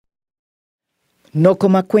No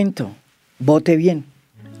coma cuento, vote bien.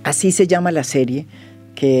 Así se llama la serie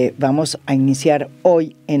que vamos a iniciar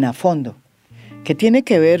hoy en A Fondo, que tiene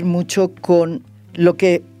que ver mucho con lo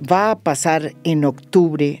que va a pasar en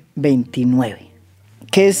octubre 29,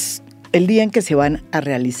 que es el día en que se van a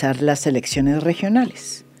realizar las elecciones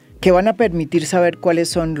regionales, que van a permitir saber cuáles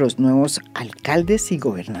son los nuevos alcaldes y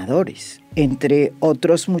gobernadores, entre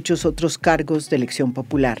otros muchos otros cargos de elección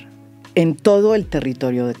popular en todo el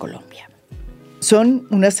territorio de Colombia. Son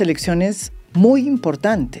unas elecciones muy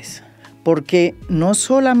importantes porque no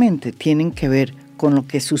solamente tienen que ver con lo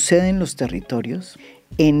que sucede en los territorios,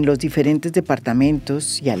 en los diferentes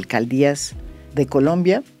departamentos y alcaldías de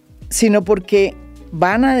Colombia, sino porque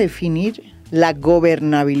van a definir la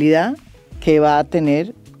gobernabilidad que va a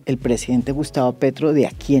tener el presidente Gustavo Petro de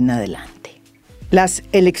aquí en adelante. Las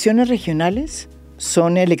elecciones regionales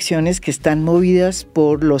son elecciones que están movidas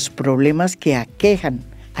por los problemas que aquejan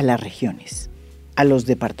a las regiones, a los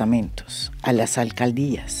departamentos, a las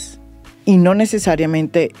alcaldías, y no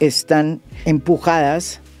necesariamente están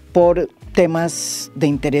empujadas por temas de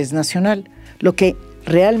interés nacional. Lo que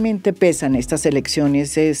realmente pesa en estas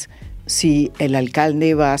elecciones es si el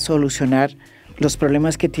alcalde va a solucionar los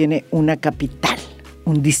problemas que tiene una capital,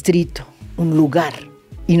 un distrito, un lugar,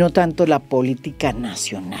 y no tanto la política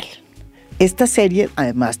nacional. Esta serie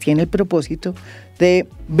además tiene el propósito de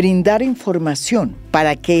brindar información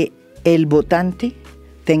para que el votante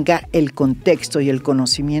tenga el contexto y el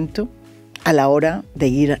conocimiento a la hora de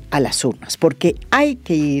ir a las urnas, porque hay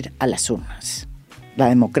que ir a las urnas. La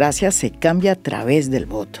democracia se cambia a través del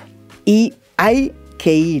voto y hay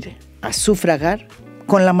que ir a sufragar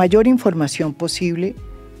con la mayor información posible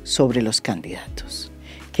sobre los candidatos,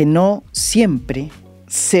 que no siempre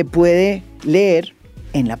se puede leer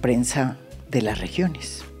en la prensa de las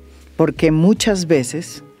regiones, porque muchas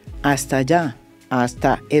veces hasta allá,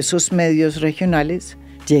 hasta esos medios regionales,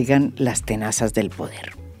 llegan las tenazas del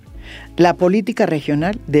poder. La política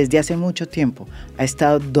regional desde hace mucho tiempo ha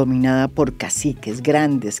estado dominada por caciques,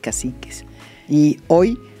 grandes caciques, y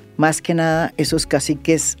hoy, más que nada, esos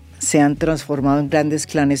caciques se han transformado en grandes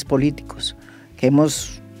clanes políticos, que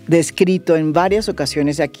hemos descrito en varias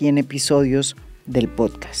ocasiones aquí en episodios del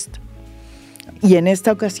podcast. Y en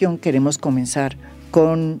esta ocasión queremos comenzar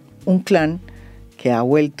con un clan que ha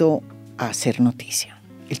vuelto a hacer noticia,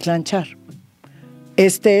 el clan Char.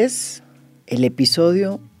 Este es el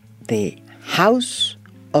episodio de House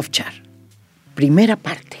of Char, primera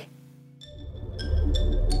parte.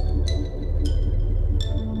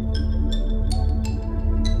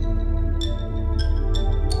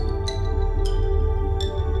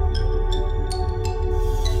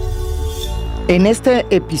 En este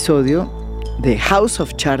episodio de House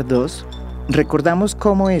of Char 2, recordamos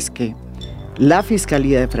cómo es que la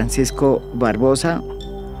Fiscalía de Francisco Barbosa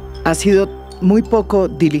ha sido muy poco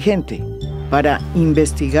diligente para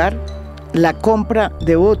investigar la compra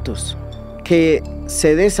de votos que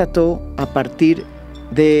se desató a partir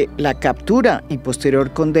de la captura y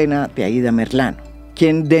posterior condena de Aída Merlano,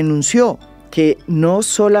 quien denunció que no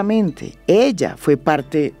solamente ella fue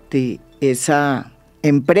parte de esa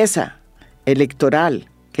empresa electoral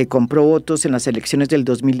que compró votos en las elecciones del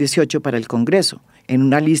 2018 para el Congreso, en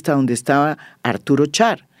una lista donde estaba Arturo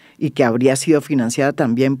Char y que habría sido financiada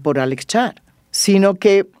también por Alex Char, sino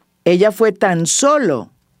que ella fue tan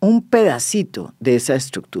solo un pedacito de esa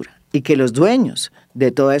estructura y que los dueños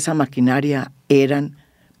de toda esa maquinaria eran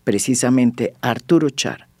precisamente Arturo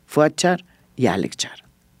Char, Fuad Char y Alex Char.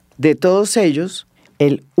 De todos ellos,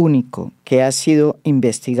 el único que ha sido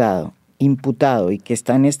investigado, imputado y que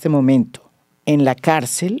está en este momento en la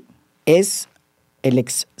cárcel es el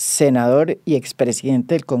ex senador y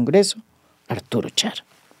expresidente del Congreso, Arturo Char.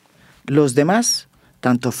 Los demás,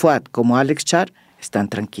 tanto Fuad como Alex Char, están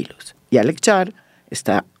tranquilos. Y Alex Char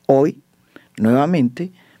está hoy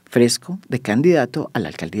nuevamente fresco de candidato a la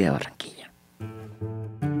alcaldía de Barranquilla.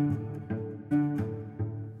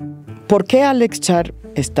 ¿Por qué Alex Char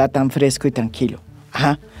está tan fresco y tranquilo?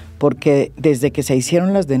 Porque desde que se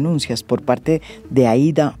hicieron las denuncias por parte de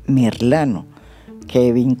Aída Merlano,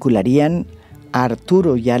 que vincularían a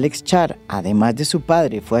Arturo y Alex Char, además de su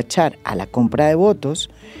padre, Fuad Char, a la compra de votos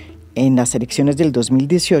en las elecciones del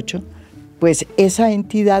 2018, pues esa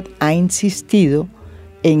entidad ha insistido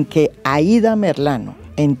en que Aída Merlano,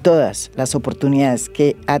 en todas las oportunidades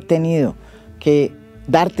que ha tenido que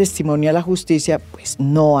dar testimonio a la justicia, pues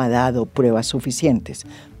no ha dado pruebas suficientes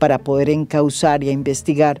para poder encauzar y a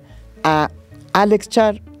investigar a Alex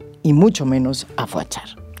Char y mucho menos a Fuad Char,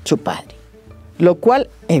 su padre. Lo cual,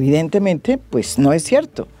 evidentemente, pues no es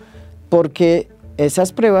cierto, porque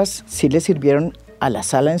esas pruebas sí le sirvieron a la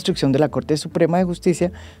Sala de Instrucción de la Corte Suprema de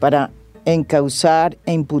Justicia para encausar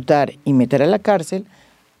e imputar y meter a la cárcel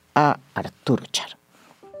a Arturo Char.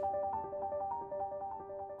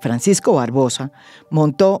 Francisco Barbosa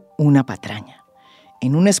montó una patraña.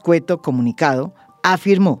 En un escueto comunicado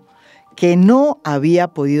afirmó que no había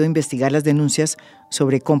podido investigar las denuncias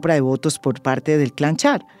sobre compra de votos por parte del clan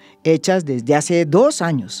Char, hechas desde hace 2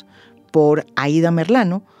 años por Aída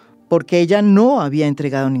Merlano, porque ella no había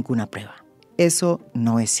entregado ninguna prueba. Eso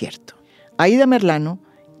no es cierto. Aída Merlano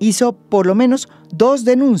hizo por lo menos 2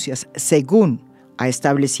 denuncias, según ha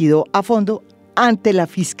establecido a fondo, ante la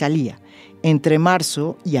Fiscalía entre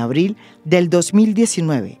marzo y abril del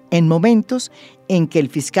 2019, en momentos en que el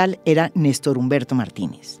fiscal era Néstor Humberto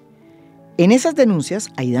Martínez. En esas denuncias,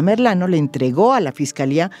 Aída Merlano le entregó a la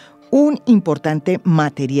Fiscalía un importante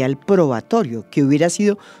material probatorio que hubiera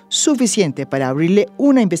sido suficiente para abrirle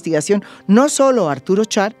una investigación no solo a Arturo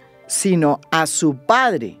Char, sino a su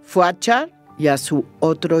padre, Fuad Char, y a su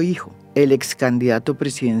otro hijo, el ex candidato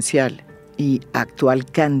presidencial y actual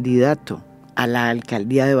candidato a la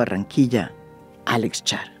alcaldía de Barranquilla, Alex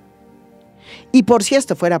Char. Y por si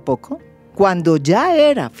esto fuera poco, cuando ya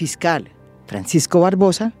era fiscal Francisco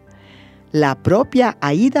Barbosa, la propia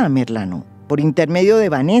Aída Merlano, por intermedio de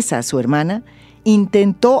Vanessa, su hermana,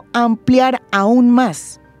 intentó ampliar aún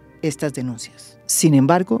más estas denuncias. Sin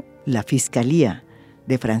embargo, la Fiscalía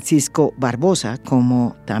de Francisco Barbosa,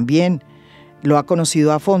 como también lo ha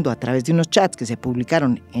conocido a fondo a través de unos chats que se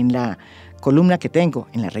publicaron en la columna que tengo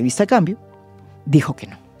en la revista Cambio, dijo que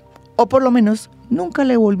no. O por lo menos nunca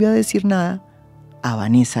le volvió a decir nada a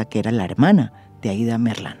Vanessa, que era la hermana de Aída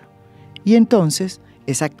Merlano. Y entonces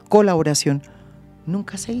esa colaboración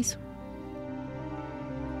nunca se hizo.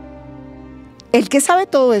 El que sabe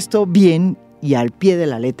todo esto bien y al pie de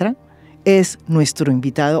la letra es nuestro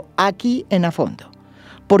invitado aquí en A Fondo,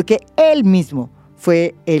 porque él mismo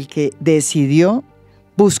fue el que decidió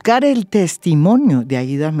buscar el testimonio de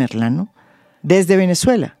Aída Merlano desde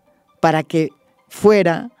Venezuela para que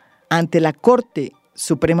fuera ante la Corte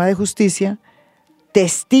Suprema de Justicia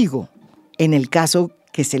testigo en el caso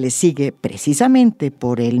que se le sigue precisamente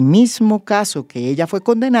por el mismo caso que ella fue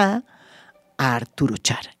condenada a Arturo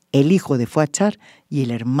Char, el hijo de Fuad Char y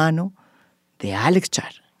el hermano de Alex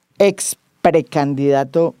Char, ex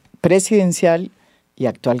precandidato presidencial y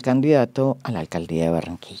actual candidato a la alcaldía de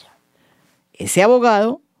Barranquilla. Ese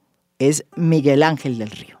abogado es Miguel Ángel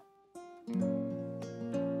del Río.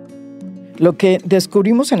 Lo que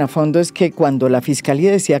descubrimos en A Fondo es que cuando la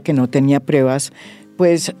Fiscalía decía que no tenía pruebas,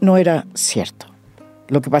 pues no era cierto.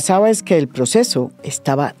 Lo que pasaba es que el proceso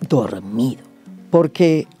estaba dormido,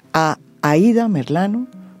 porque a Aída Merlano,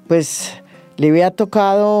 pues le había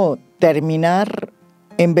tocado terminar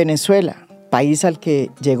en Venezuela, país al que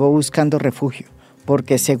llegó buscando refugio,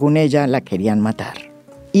 porque según ella la querían matar.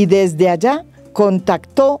 Y desde allá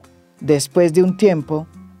contactó, después de un tiempo,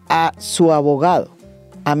 a su abogado,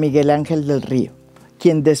 a Miguel Ángel del Río,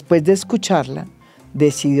 quien después de escucharla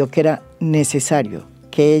decidió que era necesario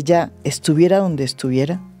que ella estuviera donde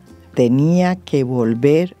estuviera, tenía que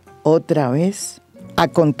volver otra vez a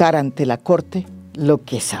contar ante la corte lo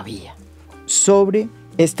que sabía sobre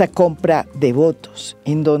esta compra de votos,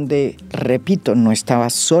 en donde, repito, no estaba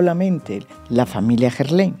solamente la familia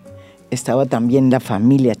Gerlain, estaba también la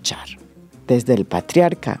familia Char, desde el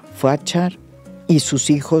patriarca Fuad Char y sus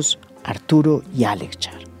hijos Arturo y Alex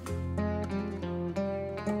Char.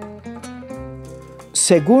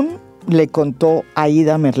 Según le contó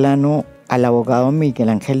Aída Merlano al abogado Miguel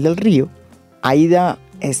Ángel del Río, Aída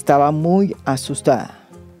estaba muy asustada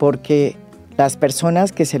porque las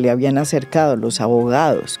personas que se le habían acercado, los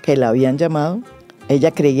abogados que la habían llamado,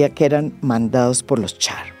 ella creía que eran mandados por los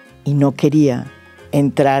Char y no quería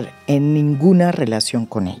entrar en ninguna relación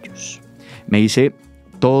con ellos. Me dice,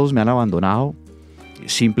 todos me han abandonado,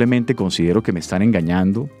 simplemente considero que me están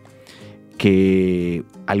engañando, que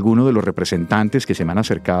algunos de los representantes que se me han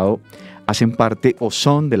acercado hacen parte o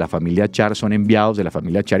son de la familia Char, son enviados de la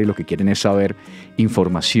familia Char y lo que quieren es saber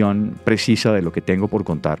información precisa de lo que tengo por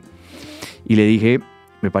contar. Y le dije,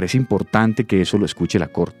 me parece importante que eso lo escuche la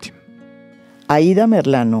corte. Aída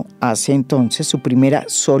Merlano hace entonces su primera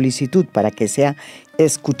solicitud para que sea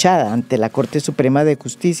escuchada ante la Corte Suprema de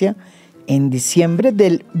Justicia en diciembre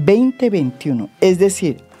del 2021, es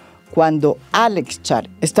decir, cuando Alex Char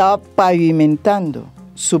estaba pavimentando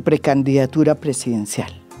su precandidatura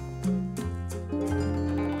presidencial.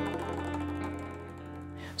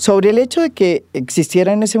 Sobre el hecho de que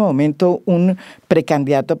existiera en ese momento un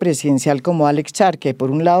precandidato presidencial como Alex Char, que por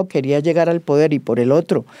un lado quería llegar al poder y por el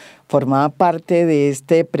otro formaba parte de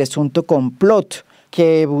este presunto complot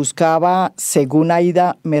que buscaba, según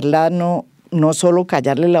Aída Merlano, no solo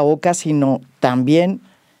callarle la boca, sino también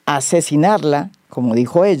asesinarla, como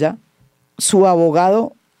dijo ella, su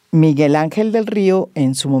abogado Miguel Ángel del Río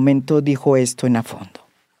en su momento dijo esto en A Fondo.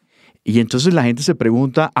 Y entonces la gente se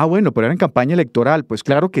pregunta, bueno, pero era en campaña electoral. Pues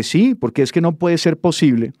claro que sí, porque es que no puede ser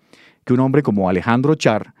posible que un hombre como Alejandro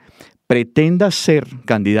Char pretenda ser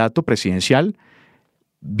candidato presidencial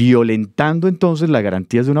violentando entonces las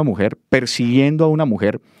garantías de una mujer, persiguiendo a una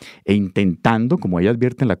mujer e intentando, como ella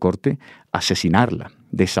advierte en la corte, asesinarla,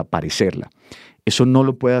 desaparecerla. Eso no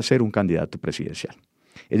lo puede hacer un candidato presidencial.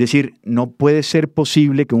 Es decir, no puede ser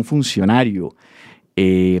posible que un funcionario,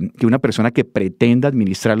 que una persona que pretenda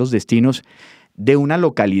administrar los destinos de una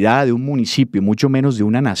localidad, de un municipio, mucho menos de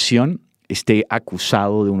una nación, esté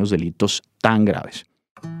acusado de unos delitos tan graves.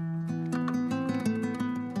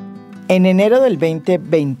 En enero del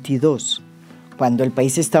 2022, cuando el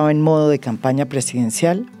país estaba en modo de campaña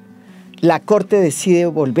presidencial, la Corte decide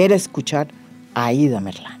volver a escuchar a Aída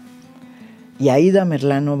Merlano. Y Aída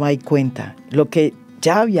Merlano va y cuenta lo que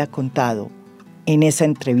ya había contado en esa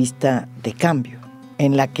entrevista de Cambio,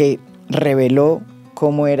 en la que reveló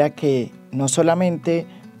cómo era que no solamente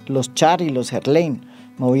los Char y los Herlein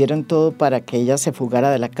movieron todo para que ella se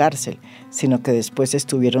fugara de la cárcel, sino que después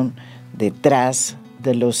estuvieron detrás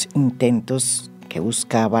de los intentos que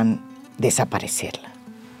buscaban desaparecerla.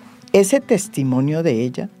 Ese testimonio de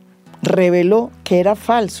ella reveló que era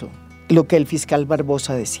falso lo que el fiscal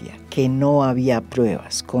Barbosa decía, que no había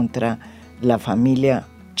pruebas contra la familia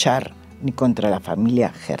Char ni contra la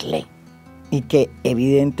familia Herlein, y que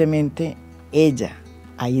evidentemente ella,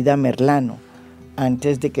 Aída Merlano,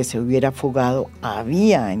 antes de que se hubiera fugado,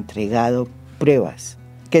 había entregado pruebas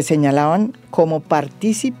que señalaban como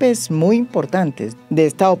partícipes muy importantes de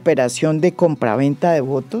esta operación de compraventa de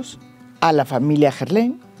votos a la familia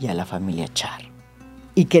Herlein y a la familia Char.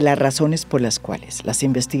 Y que las razones por las cuales las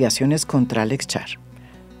investigaciones contra Alex Char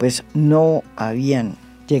pues no habían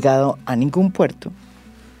llegado a ningún puerto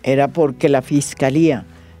era porque la fiscalía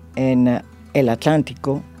en el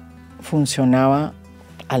Atlántico funcionaba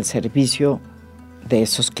al servicio de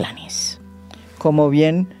esos clanes. Como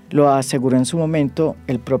bien lo aseguró en su momento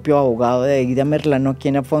el propio abogado de Aída Merlano, aquí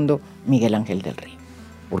en A Fondo, Miguel Ángel del Río.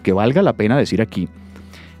 Porque valga la pena decir aquí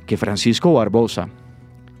que Francisco Barbosa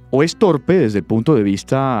o es torpe desde el punto de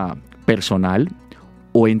vista personal,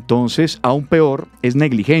 o entonces, aún peor, es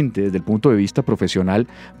negligente desde el punto de vista profesional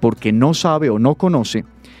porque no sabe o no conoce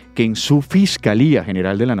que en su Fiscalía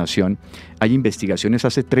General de la Nación hay investigaciones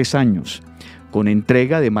hace 3 años con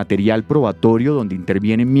entrega de material probatorio donde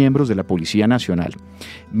intervienen miembros de la Policía Nacional.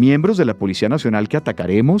 Miembros de la Policía Nacional que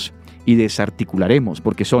atacaremos y desarticularemos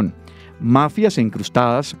porque son mafias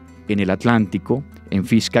encrustadas en el Atlántico, en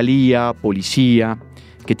Fiscalía, Policía,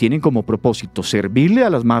 que tienen como propósito servirle a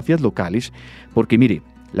las mafias locales, porque mire,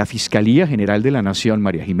 la Fiscalía General de la Nación,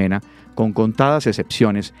 María Jimena, con contadas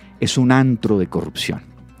excepciones, es un antro de corrupción.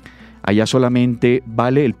 Allá solamente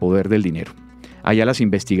vale el poder del dinero. Allá las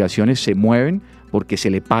investigaciones se mueven porque se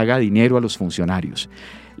le paga dinero a los funcionarios.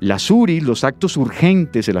 Las URI, los actos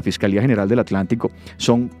urgentes de la Fiscalía General del Atlántico,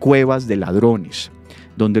 son cuevas de ladrones,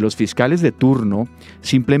 donde los fiscales de turno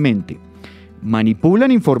simplemente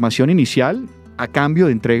manipulan información inicial a cambio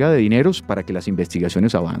de entrega de dineros para que las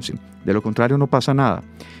investigaciones avancen. De lo contrario no pasa nada.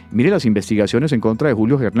 Mire las investigaciones en contra de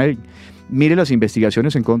Julio Herlein, mire las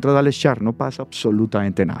investigaciones en contra de Alex Char, no pasa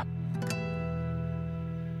absolutamente nada.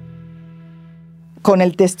 Con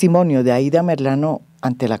el testimonio de Aída Merlano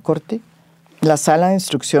ante la Corte, la Sala de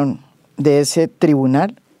Instrucción de ese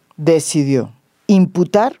tribunal decidió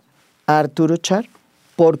imputar a Arturo Char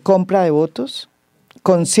por compra de votos,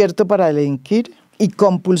 concierto para delinquir y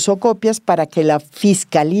compulsó copias para que la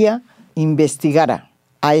Fiscalía investigara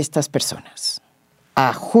a estas personas.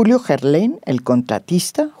 A Julio Herlein, el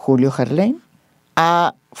contratista Julio Herlein,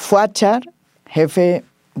 a Fuad Char, jefe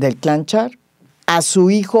del clan Char, a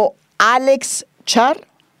su hijo Alex Char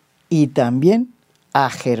y también a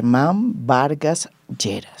Germán Vargas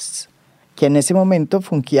Lleras, que en ese momento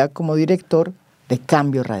fungía como director de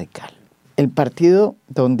Cambio Radical, el partido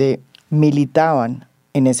donde militaban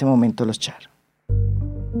en ese momento los Char.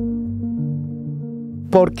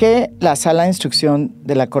 ¿Por qué la Sala de Instrucción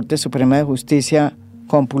de la Corte Suprema de Justicia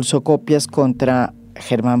compulsó copias contra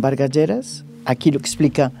Germán Vargas Lleras? Aquí lo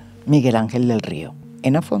explica Miguel Ángel del Río,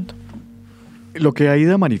 en A Fondo. Lo que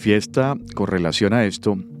Aída manifiesta con relación a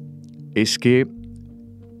esto es que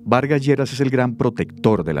Vargas Lleras es el gran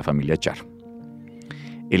protector de la familia Char.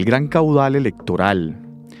 El gran caudal electoral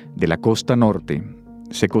de la costa norte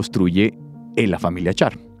se construye en la familia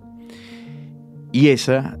Char. Y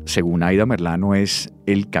esa, según Aída Merlano, es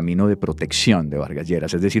el camino de protección de Vargas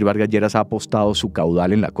Lleras. Es decir, Vargas Lleras ha apostado su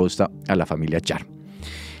caudal en la costa a la familia Char.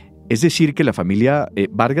 Es decir, que la familia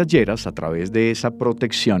Vargas Lleras, a través de esa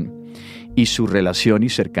protección y su relación y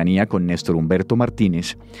cercanía con Néstor Humberto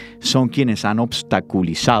Martínez, son quienes han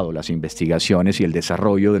obstaculizado las investigaciones y el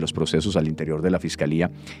desarrollo de los procesos al interior de la Fiscalía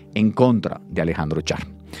en contra de Alejandro Char.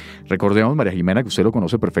 Recordemos, María Jimena, que usted lo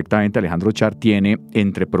conoce perfectamente, Alejandro Char tiene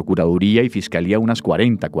entre Procuraduría y Fiscalía unas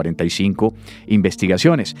 45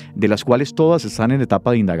 investigaciones, de las cuales todas están en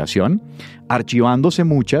etapa de indagación, archivándose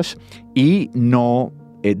muchas y no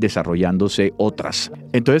desarrollándose otras.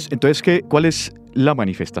 Entonces, ¿cuál es la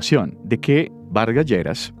manifestación? De que Vargas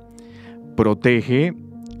Lleras protege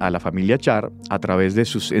a la familia Char a través de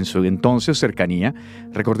en su entonces cercanía.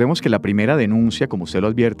 Recordemos que la primera denuncia, como usted lo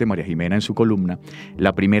advierte, María Jimena, en su columna,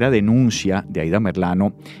 la primera denuncia de Aida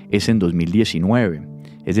Merlano es en 2019.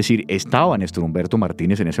 Es decir, estaba Néstor Humberto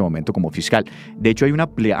Martínez en ese momento como fiscal. De hecho, hay una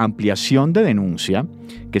ampliación de denuncia,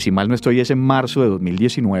 que si mal no estoy es en marzo de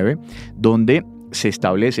 2019, donde se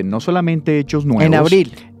establecen no solamente hechos nuevos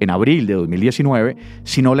en abril de 2019,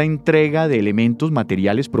 sino la entrega de elementos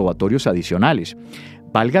materiales probatorios adicionales.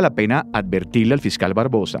 Valga la pena advertirle al fiscal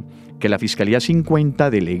Barbosa que la Fiscalía 50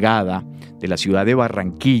 delegada de la ciudad de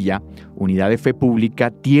Barranquilla, Unidad de Fe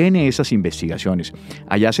Pública, tiene esas investigaciones.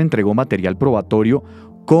 Allá se entregó material probatorio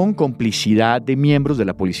con complicidad de miembros de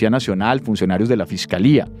la Policía Nacional, funcionarios de la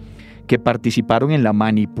Fiscalía, que participaron en la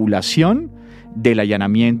manipulación del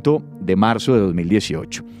allanamiento de marzo de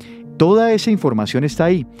 2018. Toda esa información está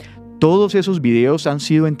ahí. Todos esos videos han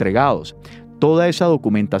sido entregados. Toda esa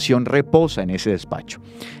documentación reposa en ese despacho.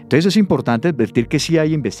 Entonces es importante advertir que sí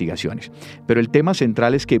hay investigaciones, pero el tema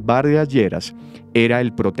central es que Vargas Lleras era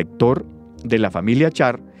el protector de la familia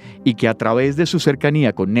Char y que a través de su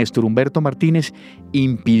cercanía con Néstor Humberto Martínez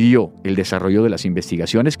impidió el desarrollo de las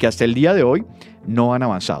investigaciones que hasta el día de hoy no han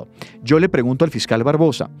avanzado. Yo le pregunto al fiscal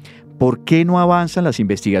Barbosa, ¿por qué no avanzan las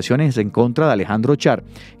investigaciones en contra de Alejandro Char?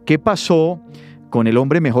 ¿Qué pasó con el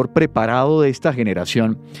hombre mejor preparado de esta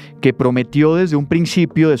generación, que prometió desde un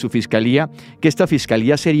principio de su fiscalía que esta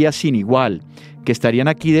fiscalía sería sin igual, que estarían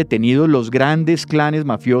aquí detenidos los grandes clanes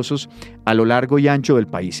mafiosos a lo largo y ancho del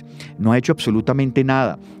país? No ha hecho absolutamente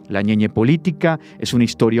nada. La ñeñe política es una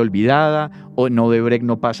historia olvidada, o en Odebrecht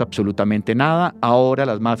no pasa absolutamente nada, ahora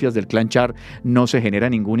las mafias del clan Char no se genera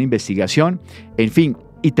ninguna investigación, en fin,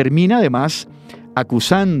 y termina además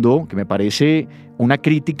acusando, que me parece una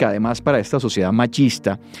crítica además para esta sociedad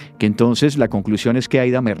machista, que entonces la conclusión es que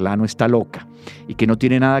Aida Merlano está loca y que no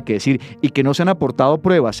tiene nada que decir y que no se han aportado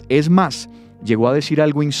pruebas. Es más, llegó a decir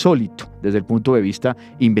algo insólito desde el punto de vista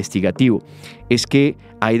investigativo, es que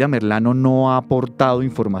Aida Merlano no ha aportado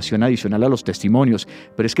información adicional a los testimonios,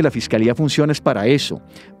 pero es que la Fiscalía funciona es para eso,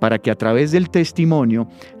 para que a través del testimonio,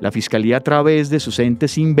 la Fiscalía a través de sus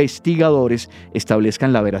entes investigadores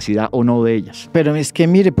establezcan la veracidad o no de ellas. Pero es que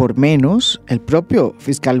mire, por menos, el propio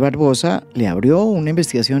fiscal Barbosa le abrió una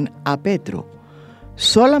investigación a Petro,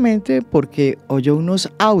 solamente porque oyó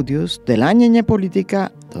unos audios de la ñeñe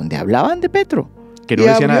política donde hablaban de Petro. Que no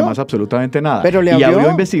decían además absolutamente nada. Pero le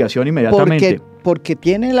abrió investigación inmediatamente. Porque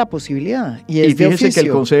tiene la posibilidad. Y fíjese que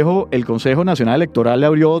el Consejo Nacional Electoral le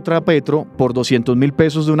abrió otra a Petro por 200.000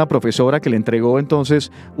 pesos de una profesora que le entregó entonces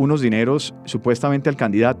unos dineros supuestamente al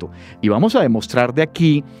candidato. Y vamos a demostrar de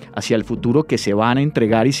aquí hacia el futuro que se van a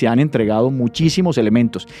entregar y se han entregado muchísimos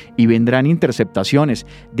elementos y vendrán interceptaciones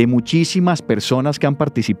de muchísimas personas que han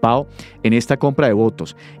participado en esta compra de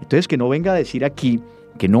votos. Entonces, que no venga a decir aquí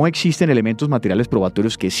que no existen elementos materiales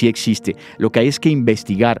probatorios, que sí existe. Lo que hay es que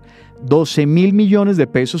investigar. 12.000 millones de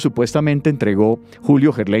pesos supuestamente entregó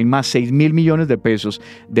Julio Gerlain, más 6.000 millones de pesos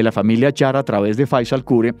de la familia Char a través de Faisal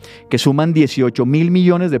Cure, que suman 18.000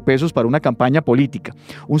 millones de pesos para una campaña política.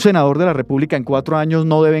 Un senador de la República en 4 años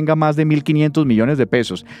no devenga más de 1.500 millones de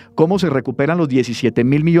pesos. ¿Cómo se recuperan los 17.000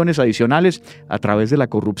 millones adicionales? A través de la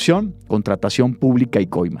corrupción, contratación pública y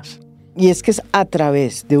coimas. Y es que es a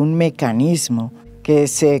través de un mecanismo que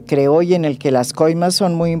se creó y en el que las coimas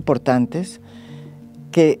son muy importantes,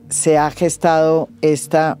 que se ha gestado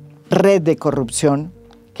esta red de corrupción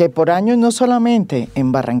que por años no solamente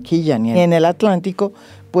en Barranquilla ni en el Atlántico,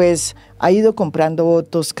 pues ha ido comprando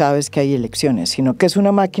votos cada vez que hay elecciones, sino que es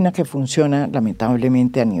una máquina que funciona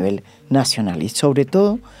lamentablemente a nivel nacional y sobre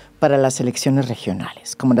todo para las elecciones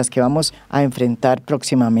regionales, como las que vamos a enfrentar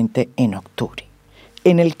próximamente en octubre.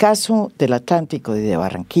 En el caso del Atlántico y de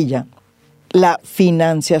Barranquilla, la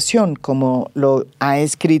financiación, como lo ha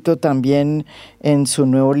escrito también en su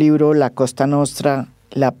nuevo libro La Costa Nostra,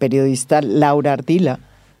 la periodista Laura Ardila,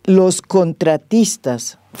 los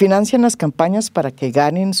contratistas financian las campañas para que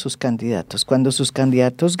ganen sus candidatos. Cuando sus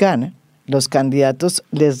candidatos ganan, los candidatos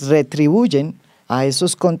les retribuyen a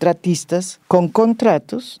esos contratistas con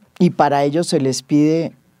contratos y para ello se les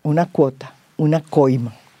pide una cuota, una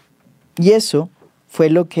coima. Y eso fue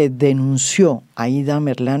lo que denunció Aida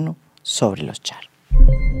Merlano sobre los Char.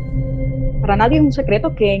 Para nadie es un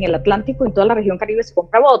secreto que en el Atlántico y en toda la región Caribe se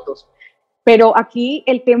compra votos, pero aquí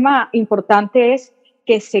el tema importante es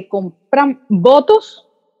que se compran votos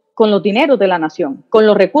con los dineros de la nación, con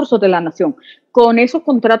los recursos de la nación, con esos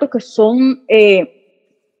contratos que son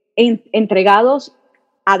entregados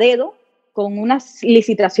a dedo, con unas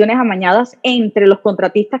licitaciones amañadas entre los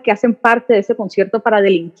contratistas que hacen parte de ese concierto para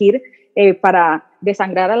delinquir, para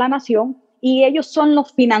desangrar a la nación, y ellos son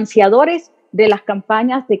los financiadores de las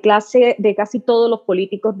campañas de casi todos los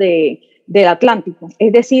políticos del Atlántico.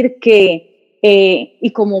 Es decir, que,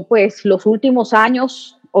 y como pues los últimos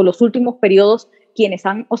años o los últimos periodos, quienes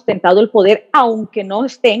han ostentado el poder, aunque no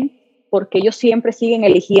estén, porque ellos siempre siguen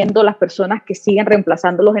eligiendo las personas que siguen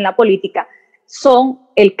reemplazándolos en la política, son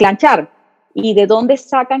el clan Char. ¿Y de dónde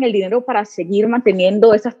sacan el dinero para seguir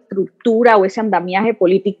manteniendo esa estructura o ese andamiaje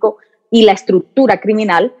político y la estructura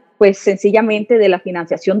criminal? Pues sencillamente de la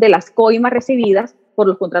financiación de las coimas recibidas por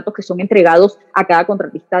los contratos que son entregados a cada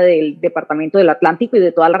contratista del Departamento del Atlántico y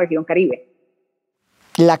de toda la región Caribe.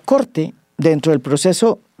 La Corte, dentro del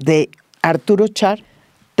proceso de Arturo Char,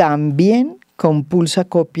 también compulsa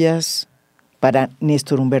copias para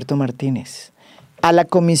Néstor Humberto Martínez a la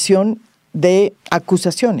Comisión de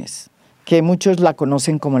Acusaciones, que muchos la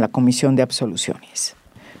conocen como la Comisión de Absoluciones.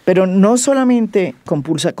 Pero no solamente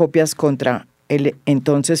compulsa copias contra el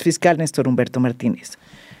entonces fiscal Néstor Humberto Martínez,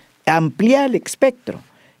 amplía el espectro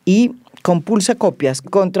y compulsa copias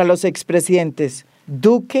contra los expresidentes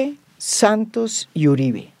Duque, Santos y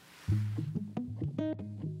Uribe.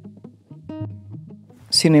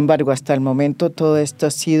 Sin embargo, hasta el momento todo esto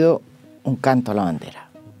ha sido un canto a la bandera.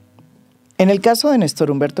 En el caso de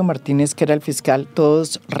Néstor Humberto Martínez, que era el fiscal,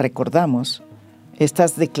 todos recordamos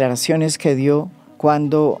estas declaraciones que dio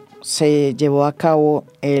cuando se llevó a cabo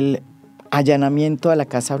el allanamiento a la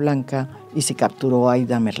Casa Blanca y se capturó a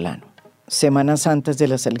Aida Merlano, semanas antes de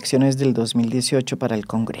las elecciones del 2018 para el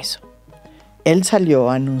Congreso. Él salió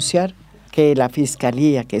a anunciar que la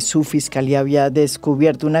fiscalía, que su fiscalía había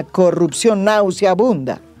descubierto una corrupción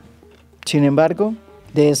nauseabunda. Sin embargo,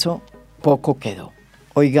 de eso poco quedó.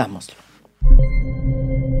 Oigámoslo.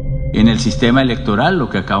 En el sistema electoral, lo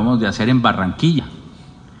que acabamos de hacer en Barranquilla,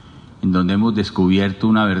 en donde hemos descubierto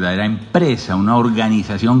una verdadera empresa, una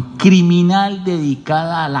organización criminal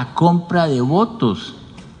dedicada a la compra de votos,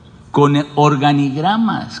 con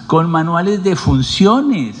organigramas, con manuales de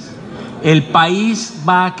funciones. El país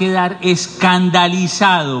va a quedar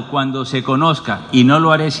escandalizado cuando se conozca, y no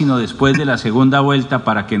lo haré sino después de la segunda vuelta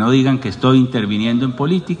para que no digan que estoy interviniendo en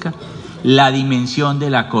política, la dimensión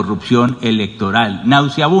de la corrupción electoral,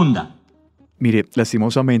 nauseabunda. Mire,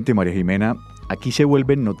 lastimosamente, María Jimena, aquí se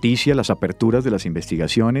vuelven noticia las aperturas de las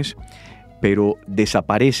investigaciones, pero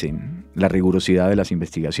desaparecen la rigurosidad de las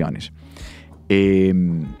investigaciones.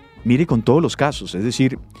 Mire con todos los casos, es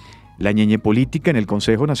decir, la ñeñe política en el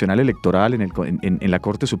Consejo Nacional Electoral, en la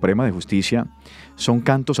Corte Suprema de Justicia, son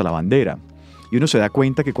cantos a la bandera. Y uno se da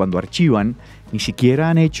cuenta que cuando archivan, ni siquiera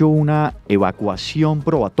han hecho una evacuación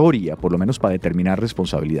probatoria, por lo menos para determinar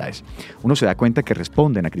responsabilidades. Uno se da cuenta que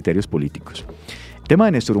responden a criterios políticos. El tema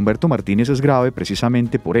de Néstor Humberto Martínez es grave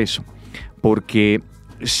precisamente por eso, porque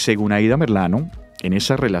según Aida Merlano, en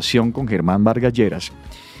esa relación con Germán Vargas Lleras,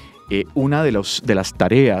 una de las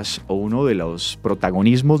tareas o uno de los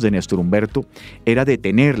protagonismos de Néstor Humberto era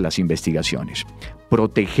detener las investigaciones,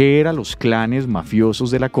 proteger a los clanes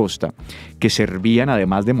mafiosos de la costa que servían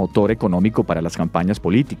además de motor económico para las campañas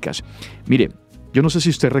políticas. Mire, yo no sé si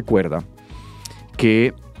usted recuerda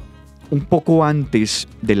que un poco antes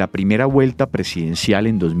de la primera vuelta presidencial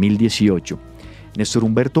en 2018, Néstor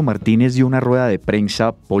Humberto Martínez dio una rueda de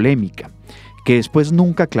prensa polémica que después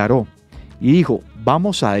nunca aclaró y dijo: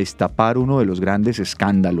 vamos a destapar uno de los grandes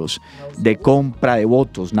escándalos de compra de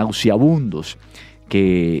votos nauseabundos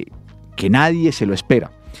que nadie se lo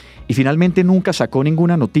espera. Y finalmente nunca sacó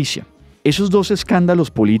ninguna noticia. Esos dos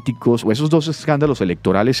escándalos políticos o esos dos escándalos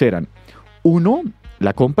electorales eran: uno,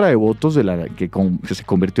 la compra de votos que se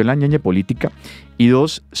convirtió en la ñeñe política, y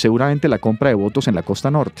dos, seguramente la compra de votos en la costa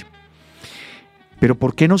norte. ¿Pero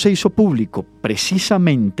por qué no se hizo público?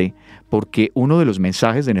 Precisamente porque uno de los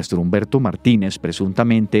mensajes de Néstor Humberto Martínez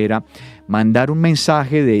presuntamente era mandar un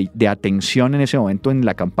mensaje de atención en ese momento en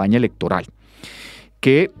la campaña electoral,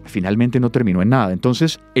 que finalmente no terminó en nada.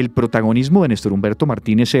 Entonces, el protagonismo de Néstor Humberto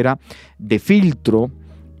Martínez era de filtro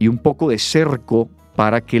y un poco de cerco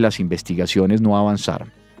para que las investigaciones no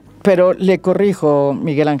avanzaran. Pero le corrijo,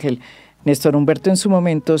 Miguel Ángel, Néstor Humberto en su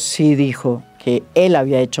momento sí dijo que él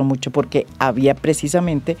había hecho mucho porque había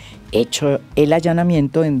precisamente hecho el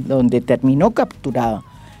allanamiento en donde terminó capturada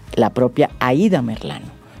la propia Aída Merlano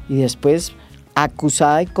y después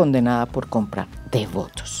acusada y condenada por compra de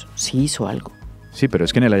votos. Sí hizo algo. Sí, pero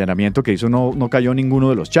es que en el allanamiento que hizo no cayó ninguno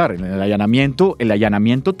de los Char. En el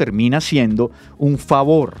allanamiento termina siendo un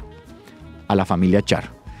favor a la familia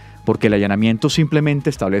Char, porque el allanamiento simplemente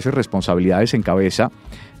establece responsabilidades en cabeza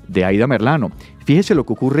de Aída Merlano. Fíjese lo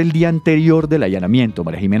que ocurre el día anterior del allanamiento,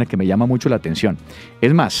 María Jimena, que me llama mucho la atención.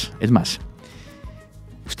 Es más,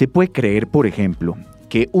 usted puede creer, por ejemplo,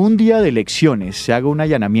 que un día de elecciones se haga un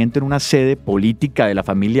allanamiento en una sede política de la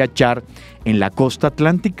familia Char en la costa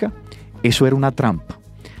atlántica. Eso era una trampa.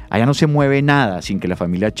 Allá no se mueve nada sin que la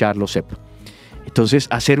familia Char lo sepa. Entonces,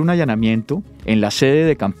 hacer un allanamiento en la sede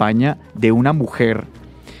de campaña de una mujer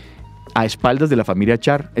a espaldas de la familia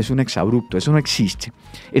Char es un exabrupto, eso no existe.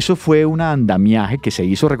 Eso fue un andamiaje que se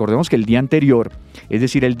hizo, recordemos que el día anterior, es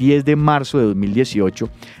decir, el 10 de marzo de 2018,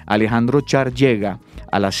 Alejandro Char llega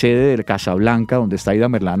a la sede de Casablanca, donde está Aída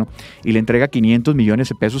Merlano, y le entrega 500 millones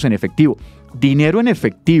de pesos en efectivo. Dinero en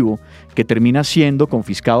efectivo que termina siendo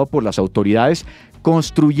confiscado por las autoridades,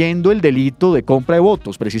 construyendo el delito de compra de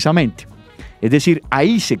votos, precisamente. Es decir,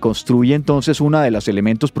 ahí se construye entonces uno de los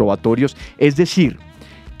elementos probatorios, es decir,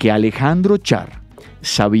 que Alejandro Char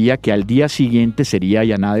sabía que al día siguiente sería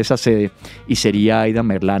allanada esa sede y sería Aída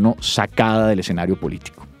Merlano sacada del escenario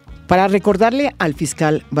político. Para recordarle al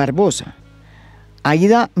fiscal Barbosa,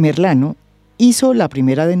 Aída Merlano hizo la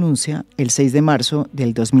primera denuncia el 6 de marzo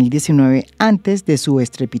del 2019 antes de su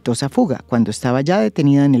estrepitosa fuga, cuando estaba ya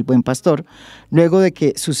detenida en el Buen Pastor, luego de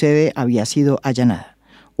que su sede había sido allanada.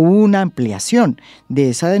 Hubo una ampliación de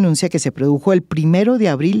esa denuncia que se produjo el 1 de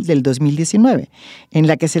abril del 2019, en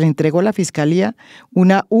la que se le entregó a la Fiscalía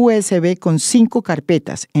una USB con 5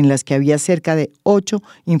 carpetas, en las que había cerca de 8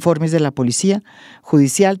 informes de la Policía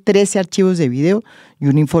Judicial, 13 archivos de video y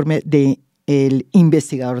un informe del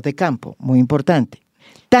investigador de campo, muy importante.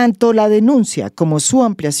 Tanto la denuncia como su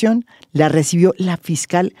ampliación la recibió la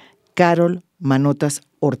fiscal Carol Manotas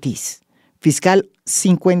Ortiz, fiscal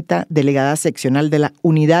 50, delegada seccional de la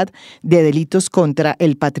Unidad de Delitos contra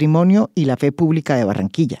el Patrimonio y la Fe Pública de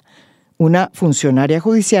Barranquilla, una funcionaria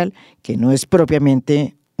judicial que no es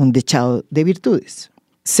propiamente un dechado de virtudes.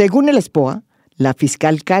 Según el SPOA, la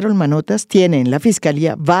fiscal Carol Manotas tiene en la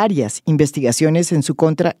Fiscalía varias investigaciones en su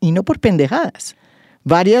contra y no por pendejadas.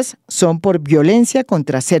 Varias son por violencia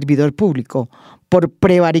contra servidor público, por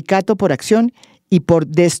prevaricato por acción y por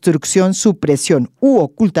destrucción, supresión u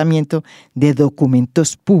ocultamiento de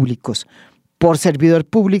documentos públicos por servidor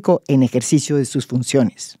público en ejercicio de sus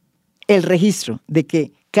funciones. El registro de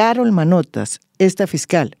que Carol Manotas, esta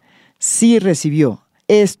fiscal, sí recibió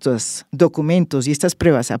estos documentos y estas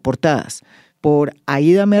pruebas aportadas por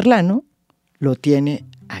Aída Merlano, lo tiene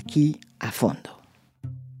aquí a fondo.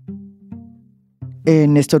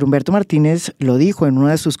 Néstor Humberto Martínez lo dijo en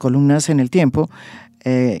una de sus columnas en El Tiempo,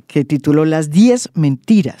 que tituló Las 10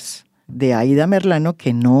 mentiras de Aída Merlano,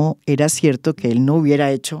 que no era cierto que él no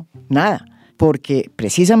hubiera hecho nada, porque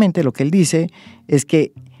precisamente lo que él dice es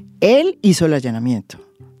que él hizo el allanamiento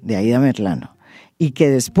de Aída Merlano y que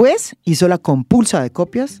después hizo la compulsa de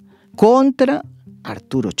copias contra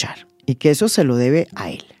Arturo Char y que eso se lo debe a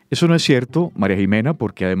él. Eso no es cierto, María Jimena,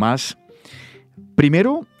 porque además,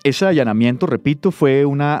 primero, ese allanamiento, repito, fue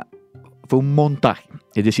un montaje.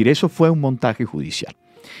 Es decir, eso fue un montaje judicial.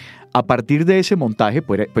 A partir de ese montaje,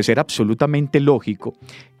 pues era absolutamente lógico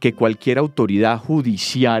que cualquier autoridad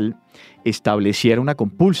judicial estableciera una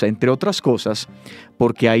compulsa, entre otras cosas,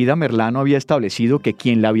 porque Aída Merlano había establecido que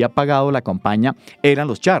quien le había pagado la campaña eran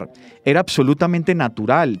los Char. Era absolutamente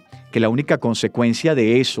natural que la única consecuencia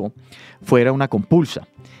de eso fuera una compulsa.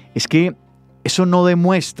 Es que eso no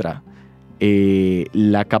demuestra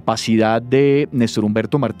la capacidad de Néstor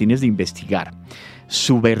Humberto Martínez de investigar.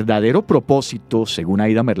 Su verdadero propósito, según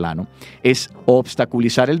Aída Merlano, es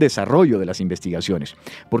obstaculizar el desarrollo de las investigaciones.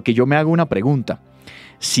 Porque yo me hago una pregunta.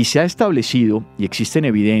 Si se ha establecido, y existen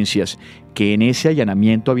evidencias, que en ese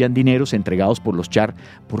allanamiento habían dineros entregados por los Char,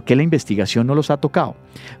 ¿por qué la investigación no los ha tocado?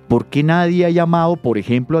 ¿Por qué nadie ha llamado, por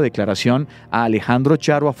ejemplo, a declaración a Alejandro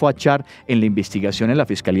Char o a Fuad Char en la investigación en la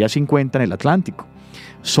Fiscalía 50 en el Atlántico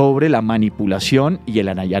sobre la manipulación y el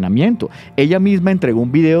allanamiento? Ella misma entregó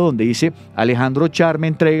un video donde dice: Alejandro Char me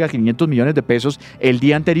entrega 500 millones de pesos el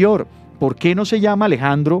día anterior. ¿Por qué no se llama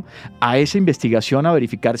Alejandro a esa investigación a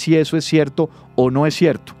verificar si eso es cierto o no es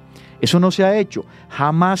cierto? Eso no se ha hecho.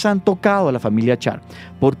 Jamás han tocado a la familia Char.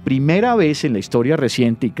 Por primera vez en la historia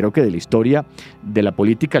reciente, y creo que de la historia de la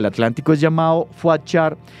política del Atlántico, es llamado Fuad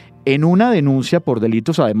Char en una denuncia por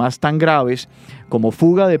delitos además tan graves como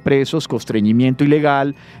fuga de presos, constreñimiento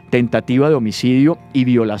ilegal, tentativa de homicidio y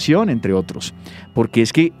violación, entre otros. Porque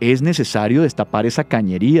es que es necesario destapar esa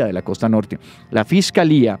cañería de la costa norte. La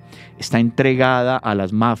Fiscalía está entregada a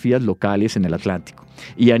las mafias locales en el Atlántico.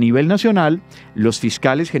 Y a nivel nacional, los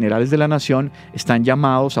fiscales generales de la nación están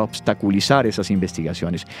llamados a obstaculizar esas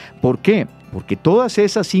investigaciones. ¿Por qué? Porque todas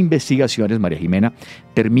esas investigaciones, María Jimena,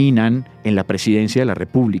 terminan en la presidencia de la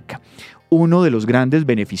República. Uno de los grandes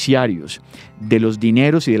beneficiarios de los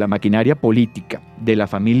dineros y de la maquinaria política de la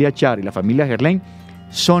familia Char y la familia Gerlain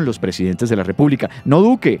son los presidentes de la República. No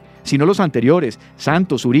Duque, sino los anteriores,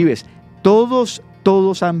 Santos, Uribes,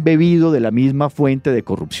 todos han bebido de la misma fuente de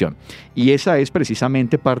corrupción. Y esa es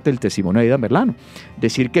precisamente parte del testimonio de Aida Merlano.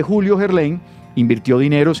 Decir que Julio Gerlain invirtió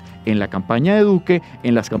dineros en la campaña de Duque,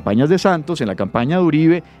 en las campañas de Santos, en la campaña de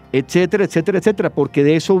Uribe, etcétera, etcétera, etcétera, porque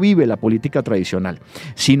de eso vive la política tradicional.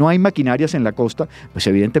 Si no hay maquinarias en la costa, pues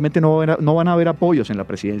evidentemente no van a haber apoyos en la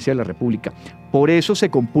presidencia de la República. Por eso se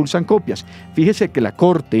compulsan copias. Fíjese que la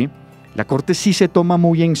Corte sí se toma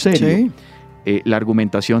muy en serio la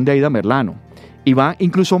argumentación de Aida Merlano y va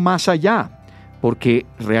incluso más allá, porque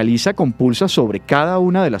realiza compulsas sobre cada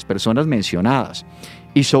una de las personas mencionadas.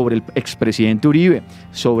 Y sobre el expresidente Uribe,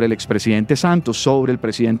 sobre el expresidente Santos, sobre el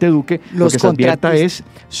presidente Duque, lo que se advierta es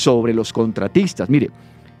sobre los contratistas. Mire,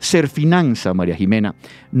 Serfinanza, María Jimena,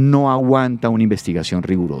 no aguanta una investigación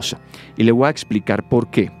rigurosa. Y le voy a explicar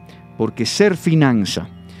por qué. Porque Serfinanza,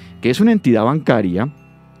 que es una entidad bancaria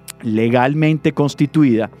legalmente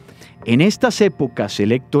constituida, en estas épocas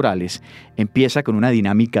electorales empieza con una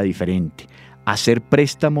dinámica diferente: hacer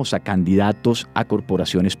préstamos a candidatos a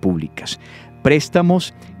corporaciones públicas.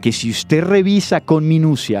 Préstamos que, si usted revisa con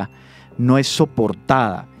minucia, no es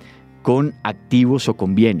soportada con activos o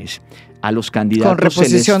con bienes. A los candidatos se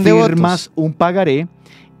les firma un pagaré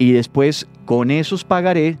y después con esos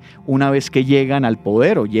pagarés, una vez que llegan al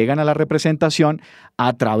poder o llegan a la representación,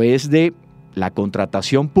 a través de la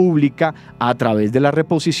contratación pública, a través de la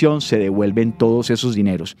reposición, se devuelven todos esos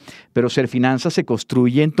dineros. Pero Serfinanza se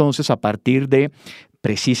construye entonces a partir de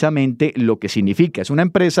precisamente lo que significa. Es una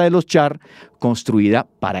empresa de los Char construida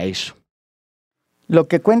para eso. Lo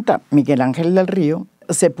que cuenta Miguel Ángel del Río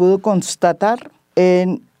se pudo constatar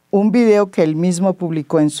en un video que él mismo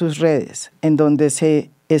publicó en sus redes, en donde se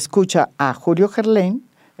escucha a Julio Gerlain,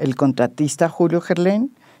 el contratista Julio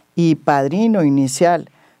Gerlain, y padrino inicial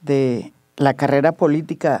de la carrera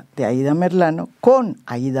política de Aida Merlano, con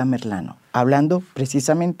Aida Merlano, hablando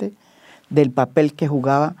precisamente del papel que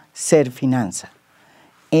jugaba Serfinanza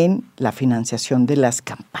en la financiación de las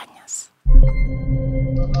campañas.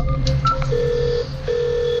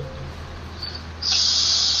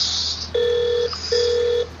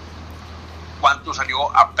 ¿Cuánto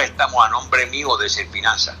salió a préstamo a nombre mío de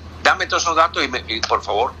Serfinanza? Dame todos esos datos y por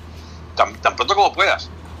favor, tan pronto como puedas.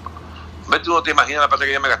 Tú no te imaginas la plata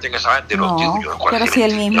que yo me gasté en esa gente. No, pero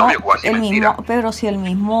si el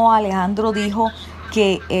mismo Alejandro dijo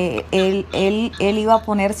que él iba a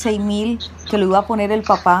poner 6.000, que lo iba a poner el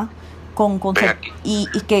papá y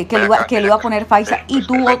que lo iba a poner Faiza, y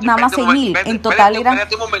tuvo nada más 6.000. En total eran...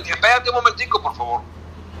 Espérate un momentico, por favor.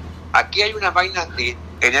 Aquí hay unas vainas de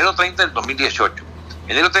enero 30 del 2018.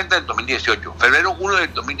 Enero 30 del 2018, febrero 1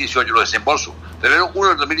 del 2018, los desembolsos. Febrero 1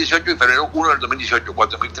 del 2018 y febrero 1 del 2018,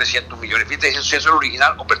 4.300 millones. Fíjate, eso es el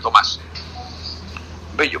original o prestó más.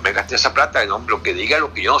 Yo me gasté esa plata, no, lo que diga,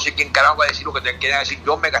 lo que yo no sé quién carajo va a decir lo que te quiera decir.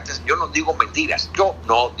 Yo no digo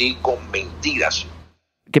mentiras.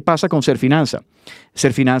 ¿Qué pasa con Serfinanza?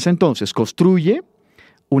 Serfinanza entonces construye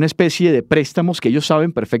una especie de préstamos que ellos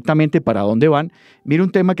saben perfectamente para dónde van. Mira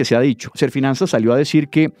un tema que se ha dicho. Serfinanza salió a decir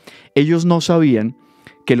que ellos no sabían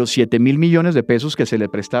que los 7.000 millones de pesos que se le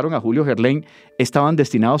prestaron a Julio Gerlain estaban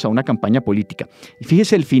destinados a una campaña política. Y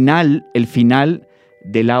fíjese el final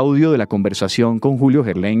del audio de la conversación con Julio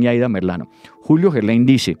Gerlain y Aida Merlano. Julio Gerlain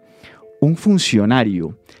dice: un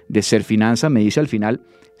funcionario de Serfinanza me dice al final: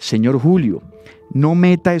 señor Julio, no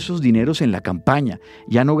meta esos dineros en la campaña,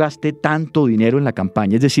 ya no gaste tanto dinero en la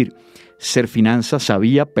campaña. Es decir, Serfinanza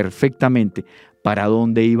sabía perfectamente para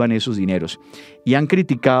dónde iban esos dineros. Y han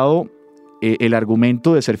criticado el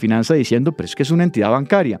argumento de Serfinanza diciendo: pero es que es una entidad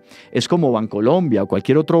bancaria, es como Bancolombia o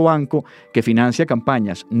cualquier otro banco que financia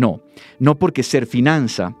campañas. No porque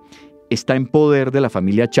Serfinanza está en poder de la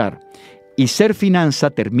familia Char y Serfinanza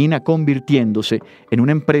termina convirtiéndose en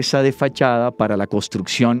una empresa de fachada para la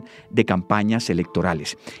construcción de campañas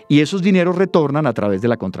electorales. Y esos dineros retornan a través de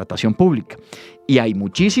la contratación pública. Y hay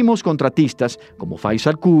muchísimos contratistas, como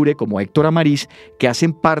Faisal Cubre, como Héctor Amariz, que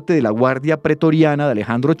hacen parte de la guardia pretoriana de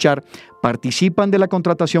Alejandro Char, participan de la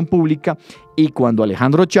contratación pública, y cuando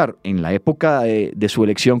Alejandro Char, en la época de su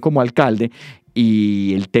elección como alcalde,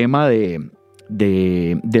 y el tema de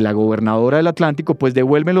la gobernadora del Atlántico, pues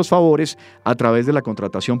devuelven los favores a través de la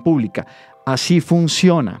contratación pública. Así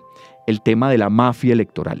funciona el tema de la mafia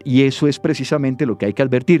electoral, y eso es precisamente lo que hay que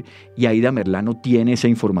advertir, y Aida Merlano tiene esa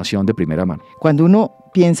información de primera mano. Cuando uno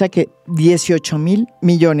piensa que 18.000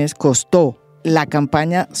 millones costó la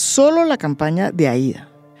campaña, solo la campaña de Aida,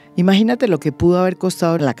 imagínate lo que pudo haber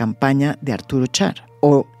costado la campaña de Arturo Char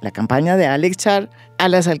o la campaña de Alex Char a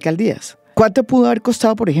las alcaldías. ¿Cuánto pudo haber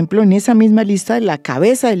costado, por ejemplo, en esa misma lista? La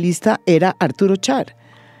cabeza de lista era Arturo Char.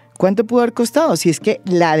 ¿Cuánto pudo haber costado? Si es que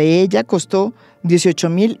la de ella costó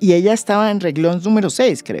 18.000 y ella estaba en renglón número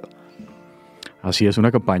 6, creo. Así es, una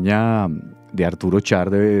campaña de Arturo Char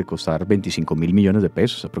debe costar 25.000 millones de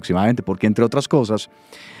pesos aproximadamente, porque entre otras cosas,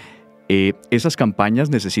 esas campañas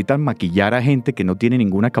necesitan maquillar a gente que no tiene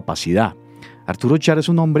ninguna capacidad. Arturo Char es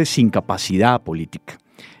un hombre sin capacidad política.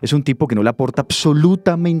 Es un tipo que no le aporta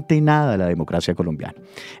absolutamente nada a la democracia colombiana.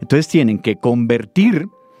 Entonces tienen que convertir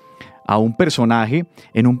a un personaje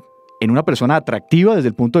en una persona atractiva desde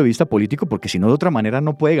el punto de vista político, porque si no, de otra manera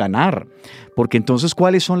no puede ganar. Porque entonces,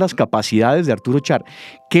 ¿cuáles son las capacidades de Arturo Char?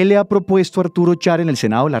 ¿Qué le ha propuesto Arturo Char en el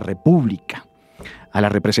Senado de la República? A la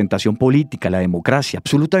representación política, a la democracia.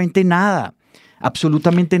 Absolutamente nada.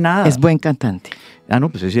 Absolutamente nada. Es buen cantante. Ah, no,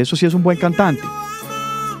 pues eso sí es un buen cantante.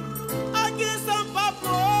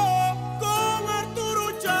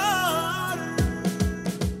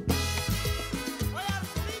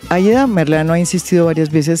 Aida Merlano ha insistido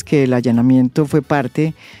varias veces que el allanamiento fue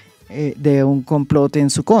parte de un complot en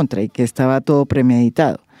su contra y que estaba todo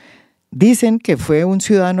premeditado. Dicen que fue un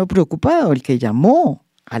ciudadano preocupado el que llamó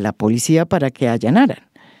a la policía para que allanaran.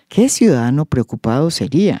 ¿Qué ciudadano preocupado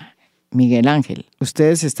sería, Miguel Ángel?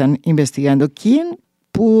 Ustedes están investigando quién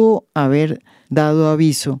pudo haber dado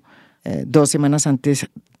aviso 2 semanas antes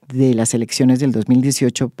de las elecciones del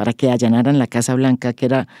 2018 para que allanaran la Casa Blanca, que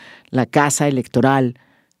era la casa electoral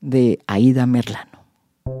de Aida Merlano.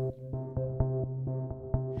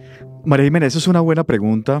 María Jimena, esa es una buena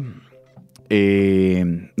pregunta.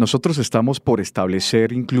 Nosotros estamos por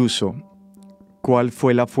establecer incluso cuál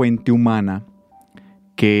fue la fuente humana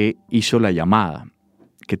que hizo la llamada,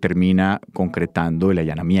 que termina concretando el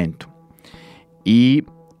allanamiento. Y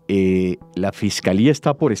la Fiscalía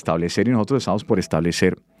está por establecer, y nosotros estamos por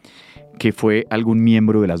establecer, que fue algún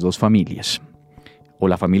miembro de las dos familias, o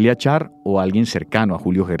la familia Char o alguien cercano a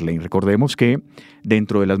Julio Gerlain. Recordemos que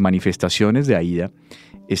dentro de las manifestaciones de Aida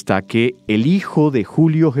está que el hijo de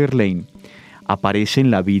Julio Gerlain aparece en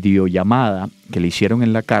la videollamada que le hicieron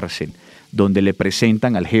en la cárcel, donde le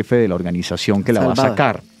presentan al jefe de la organización que la va a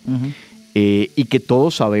sacar. Uh-huh. Y que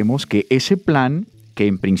todos sabemos que ese plan, que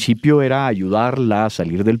en principio era ayudarla a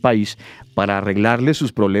salir del país para arreglarle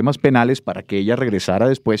sus problemas penales para que ella regresara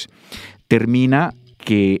después, termina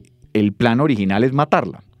que el plan original es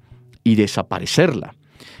matarla y desaparecerla.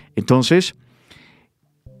 Entonces,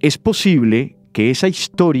 es posible que esa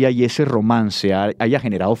historia y ese romance haya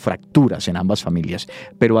generado fracturas en ambas familias,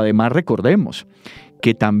 pero además recordemos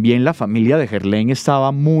que también la familia de Gerlain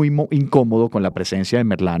estaba muy incómodo con la presencia de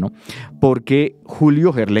Merlano, porque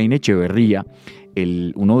Julio Gerlain Echeverría,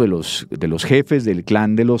 uno de los jefes del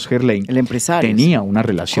clan de los Gerlain, el empresario, tenía una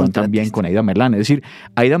relación también con Aida Merlano. Es decir,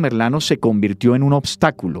 Aida Merlano se convirtió en un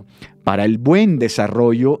obstáculo para el buen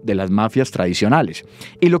desarrollo de las mafias tradicionales.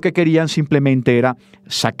 Y lo que querían simplemente era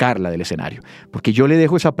sacarla del escenario. Porque yo le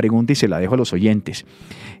dejo esa pregunta y se la dejo a los oyentes.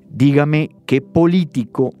 Dígame qué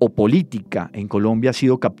político o política en Colombia ha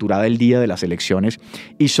sido capturada el día de las elecciones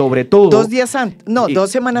y sobre todo... 2 días antes, no,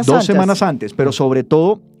 2 semanas antes. 2 semanas antes, pero sobre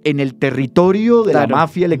todo en el territorio de la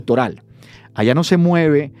mafia electoral. Allá no se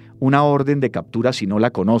mueve una orden de captura si no la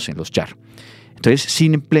conocen los Char. Entonces,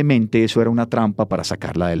 simplemente eso era una trampa para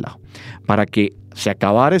sacarla del lado, para que se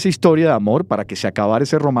acabara esa historia de amor, para que se acabara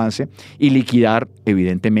ese romance y liquidar,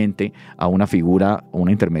 evidentemente, a una figura o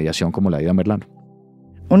una intermediación como la de Aida Merlano.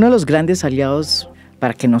 Uno de los grandes aliados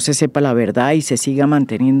para que no se sepa la verdad y se siga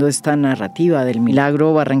manteniendo esta narrativa del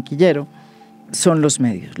milagro barranquillero son los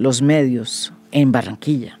medios en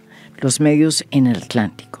Barranquilla, los medios en el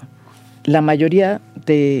Atlántico. La mayoría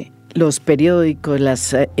de los periódicos,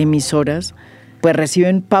 las emisoras, pues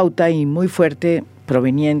reciben pauta y muy fuerte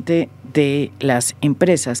proveniente de las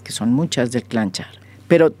empresas, que son muchas del clan Char.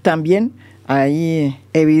 Pero también hay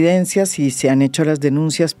evidencias y se han hecho las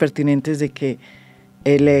denuncias pertinentes de que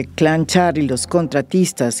el clan Char y los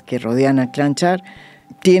contratistas que rodean al clan Char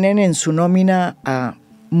tienen en su nómina a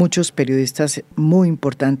muchos periodistas muy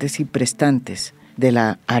importantes y prestantes de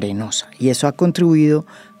la Arenosa. Y eso ha contribuido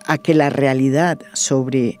a que la realidad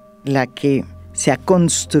sobre la que se ha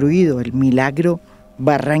construido el milagro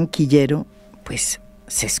barranquillero, pues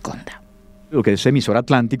se esconda. Lo que es Emisor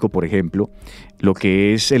Atlántico, por ejemplo, lo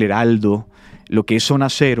que es El Heraldo, lo que es Zona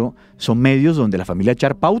Cero, son medios donde la familia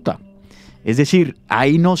Char pauta. Es decir,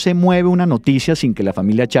 ahí no se mueve una noticia sin que la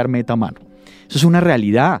familia Char meta mano. Eso es una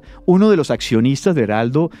realidad. Uno de los accionistas de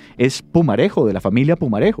Heraldo es Pumarejo, de la familia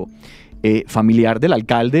Pumarejo, familiar del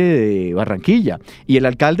alcalde de Barranquilla. Y el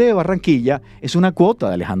alcalde de Barranquilla es una cuota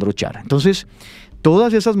de Alejandro Char. Entonces,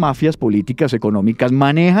 todas esas mafias políticas, económicas,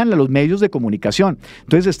 manejan a los medios de comunicación.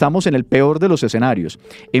 Entonces estamos en el peor de los escenarios.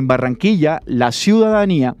 En Barranquilla, la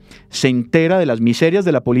ciudadanía se entera de las miserias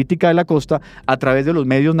de la política de la costa a través de los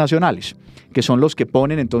medios nacionales, que son los que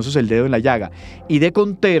ponen entonces el dedo en la llaga. Y de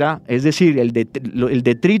contera, es decir, el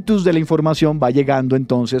detritus de la información va llegando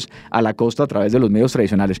entonces a la costa a través de los medios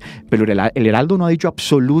tradicionales. Pero el Heraldo no ha dicho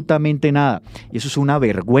absolutamente nada. Y eso es una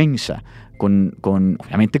vergüenza.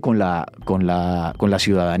 Obviamente con la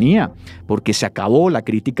ciudadanía, porque se acabó la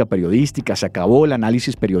crítica periodística, se acabó el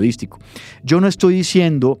análisis periodístico. Yo no estoy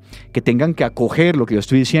diciendo que tengan que acoger lo que yo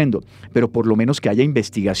estoy diciendo, pero por lo menos que haya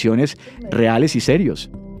investigaciones reales y serios.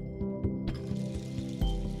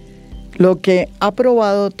 Lo que ha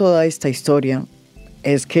probado toda esta historia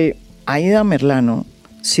es que Aída Merlano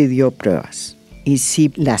sí dio pruebas y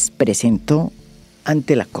sí las presentó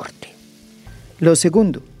ante la corte. Lo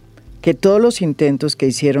segundo, que todos los intentos que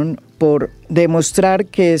hicieron por demostrar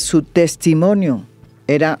que su testimonio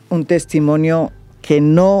era un testimonio que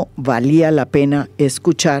no valía la pena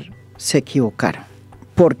escuchar, se equivocaron.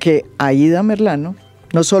 Porque Aída Merlano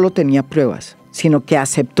no solo tenía pruebas, sino que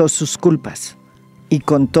aceptó sus culpas y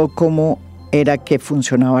contó cómo era que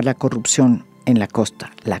funcionaba la corrupción en la costa,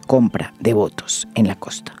 la compra de votos en la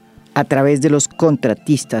costa, a través de los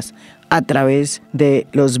contratistas, a través de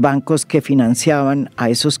los bancos que financiaban a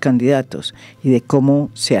esos candidatos y de cómo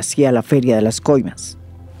se hacía la feria de las coimas.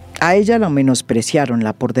 A ella la menospreciaron,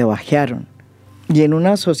 la pordebajearon y en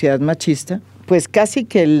una sociedad machista, pues casi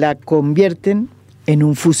que la convierten en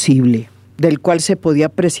un fusible del cual se podía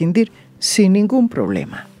prescindir sin ningún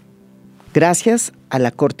problema. Gracias a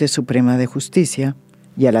la Corte Suprema de Justicia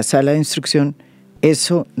y a la Sala de Instrucción,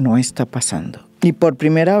 eso no está pasando. Y por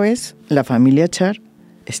primera vez, la familia Char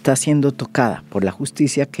está siendo tocada por la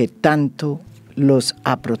justicia que tanto los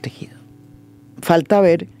ha protegido. Falta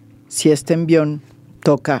ver si este envión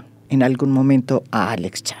toca en algún momento a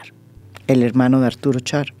Alex Char, el hermano de Arturo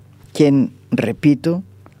Char, quien, repito,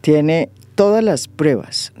 tiene todas las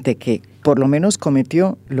pruebas de que por lo menos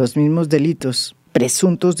cometió los mismos delitos,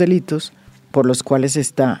 presuntos delitos, por los cuales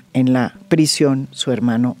está en la prisión su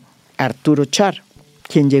hermano Arturo Char,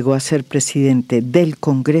 quien llegó a ser presidente del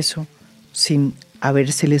Congreso sin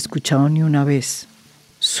habérsele escuchado ni una vez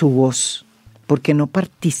su voz, porque no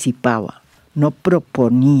participaba, no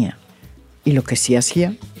proponía, y lo que sí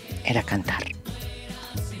hacía era cantar.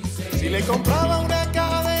 Si le compraba una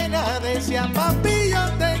cadena, decía papi yo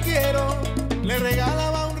te quiero, le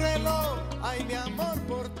regalaba un reloj, ay mi amor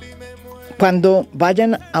por ti me muero. Cuando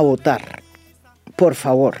vayan a votar, por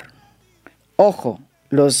favor, ojo,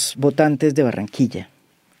 los votantes de Barranquilla,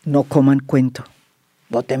 no coman cuento,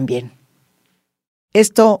 voten bien.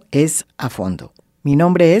 Esto es A Fondo. Mi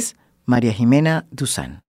nombre es María Jimena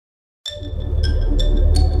Duzán.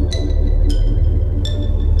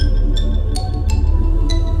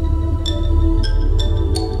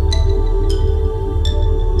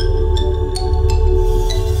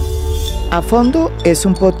 A Fondo es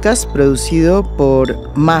un podcast producido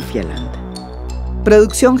por Mafialand.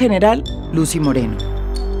 Producción general, Lucy Moreno.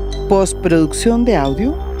 Postproducción de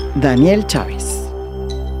audio, Daniel Chávez.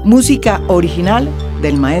 Música original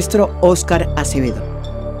del maestro Óscar Acevedo.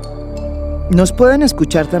 Nos pueden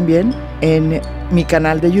escuchar también en mi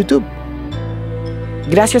canal de YouTube.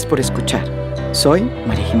 Gracias por escuchar. Soy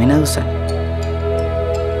María Jimena Duzán.